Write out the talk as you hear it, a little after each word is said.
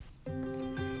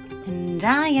And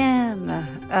I am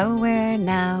Aware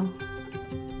Now.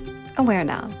 Aware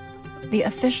Now, the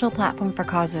official platform for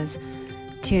causes.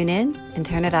 Tune in and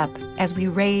turn it up as we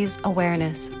raise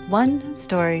awareness, one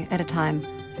story at a time,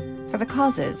 for the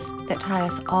causes that tie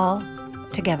us all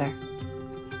together.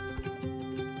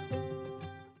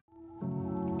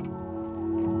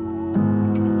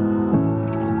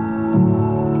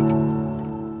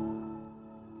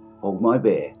 Hold my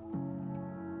beer.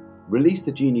 Release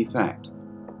the genie fact.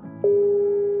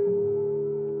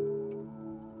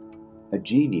 A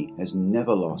genie has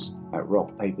never lost at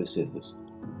rock, paper, scissors.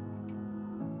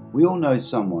 We all know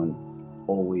someone,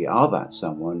 or we are that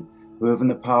someone, who have in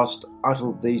the past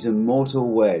uttered these immortal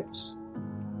words.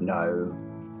 No,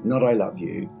 not I love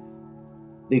you.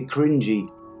 The cringy,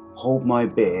 hold my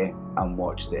beer and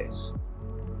watch this.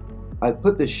 I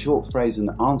put this short phrase in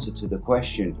answer to the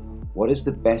question, what is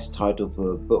the best title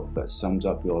for a book that sums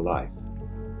up your life?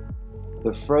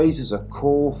 The phrase is a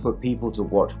call for people to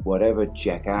watch whatever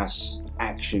jackass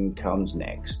action comes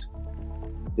next.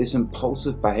 This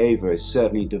impulsive behavior is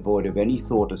certainly devoid of any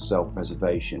thought of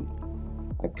self-preservation.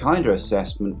 A kinder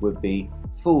assessment would be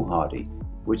foolhardy,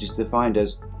 which is defined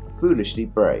as foolishly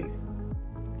brave.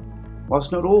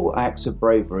 Whilst not all acts of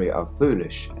bravery are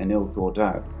foolish and ill thought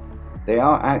out, they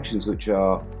are actions which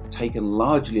are taken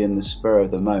largely in the spur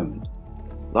of the moment.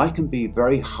 Life can be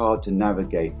very hard to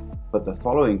navigate, but the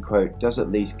following quote does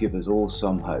at least give us all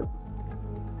some hope.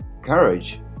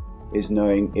 Courage is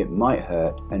knowing it might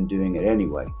hurt and doing it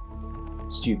anyway.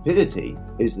 Stupidity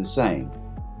is the same,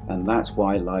 and that's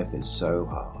why life is so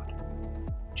hard.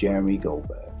 Jeremy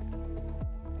Goldberg.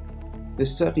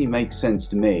 This certainly makes sense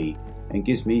to me and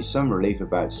gives me some relief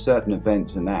about certain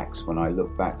events and acts when I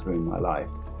look back through my life.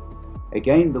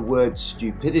 Again, the word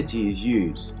stupidity is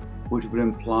used, which would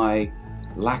imply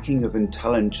lacking of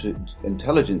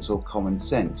intelligence or common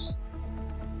sense.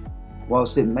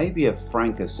 Whilst it may be a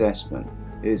frank assessment,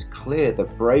 it is clear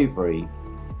that bravery,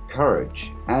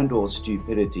 courage, and or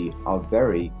stupidity are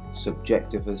very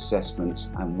subjective assessments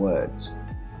and words.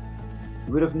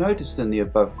 You would have noticed in the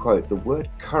above quote the word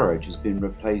courage has been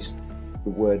replaced with the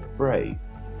word brave.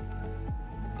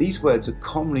 These words are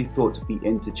commonly thought to be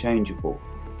interchangeable.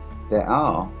 There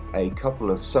are a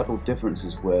couple of subtle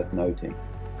differences worth noting.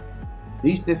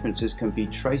 These differences can be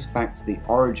traced back to the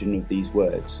origin of these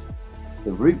words.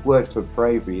 The root word for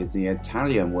bravery is the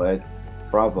Italian word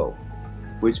bravo,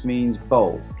 which means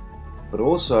bold, but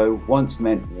also once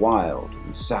meant wild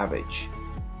and savage.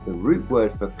 The root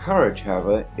word for courage,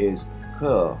 however, is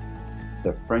cœur,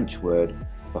 the French word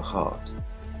for heart.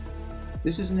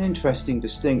 This is an interesting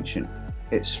distinction.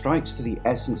 It strikes to the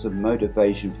essence of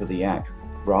motivation for the act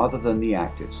rather than the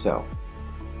act itself.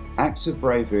 Acts of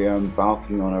bravery are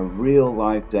embarking on a real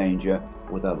life danger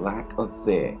with a lack of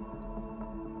fear.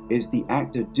 It is the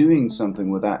act of doing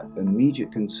something without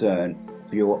immediate concern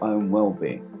for your own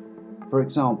well-being. For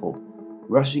example,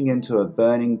 rushing into a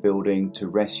burning building to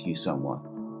rescue someone.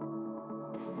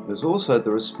 There's also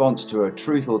the response to a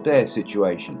truth or dare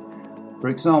situation. For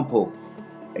example,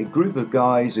 a group of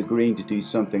guys agreeing to do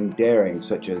something daring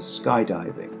such as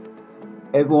skydiving.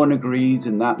 Everyone agrees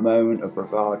in that moment of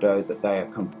bravado that they are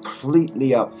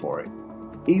completely up for it,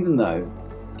 even though,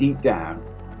 deep down,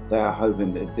 they are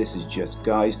hoping that this is just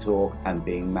guys talk and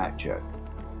being macho.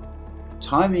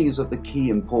 Timing is of the key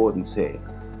importance here.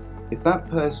 If that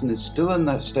person is still in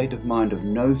that state of mind of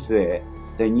no fear,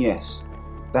 then yes,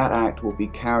 that act will be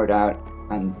carried out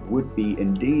and would be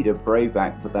indeed a brave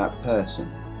act for that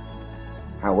person.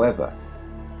 However,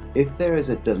 if there is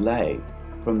a delay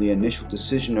from the initial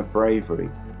decision of bravery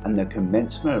and the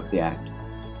commencement of the act,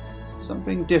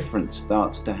 something different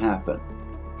starts to happen.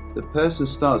 The person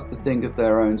starts to think of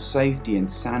their own safety and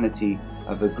sanity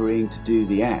of agreeing to do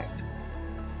the act.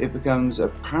 It becomes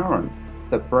apparent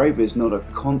that bravery is not a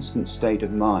constant state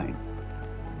of mind.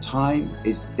 Time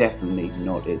is definitely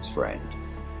not its friend.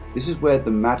 This is where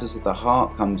the matters of the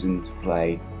heart comes into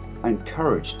play and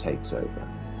courage takes over.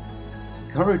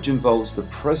 Courage involves the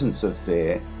presence of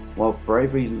fear, while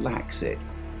bravery lacks it.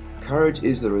 Courage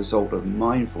is the result of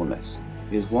mindfulness.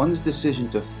 It is one's decision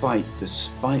to fight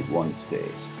despite one's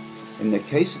fears. In the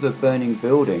case of a burning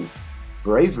building,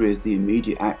 bravery is the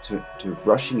immediate act to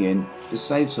rushing in to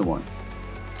save someone.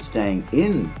 Staying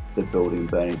in the building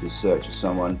burning to search for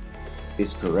someone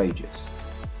is courageous.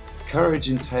 Courage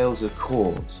entails a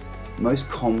cause, most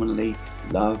commonly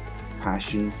love,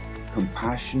 passion,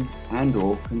 compassion, and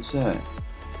or concern.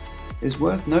 It is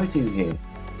worth noting here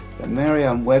that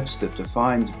Merriam-Webster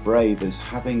defines brave as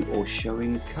having or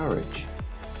showing courage.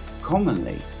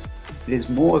 Commonly, it is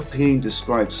more appealing to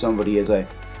describe somebody as a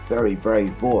very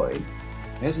brave boy.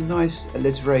 It has a nice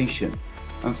alliteration,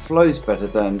 and flows better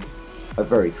than a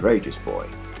very courageous boy.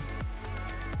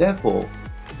 Therefore,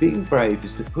 being brave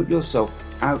is to put yourself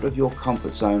out of your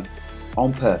comfort zone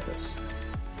on purpose.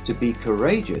 To be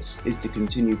courageous is to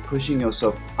continue pushing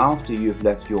yourself after you've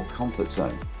left your comfort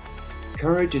zone.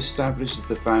 Courage establishes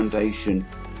the foundation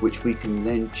which we can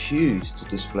then choose to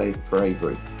display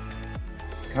bravery.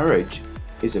 Courage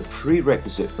is a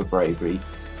prerequisite for bravery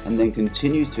and then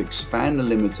continues to expand the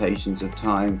limitations of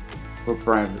time for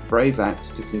brave acts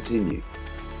to continue.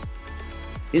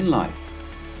 In life,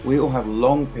 we all have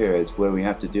long periods where we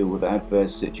have to deal with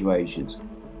adverse situations.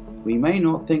 We may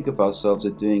not think of ourselves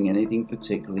as doing anything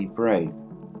particularly brave,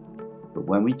 but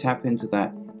when we tap into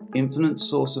that infinite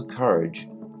source of courage,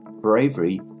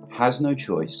 bravery has no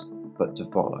choice but to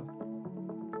follow.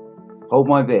 Hold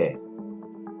my beer.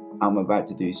 I'm about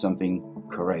to do something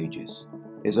courageous.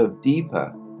 It's of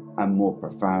deeper and more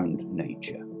profound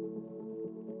nature.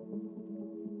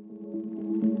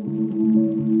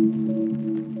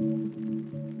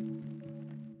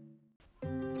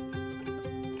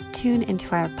 Tune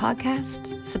into our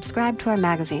podcast, subscribe to our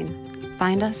magazine,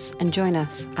 find us and join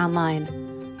us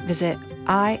online. Visit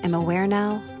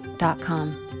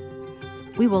IamAwareNow.com.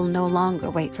 We will no longer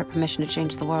wait for permission to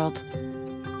change the world.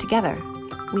 Together,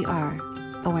 we are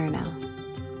aware now.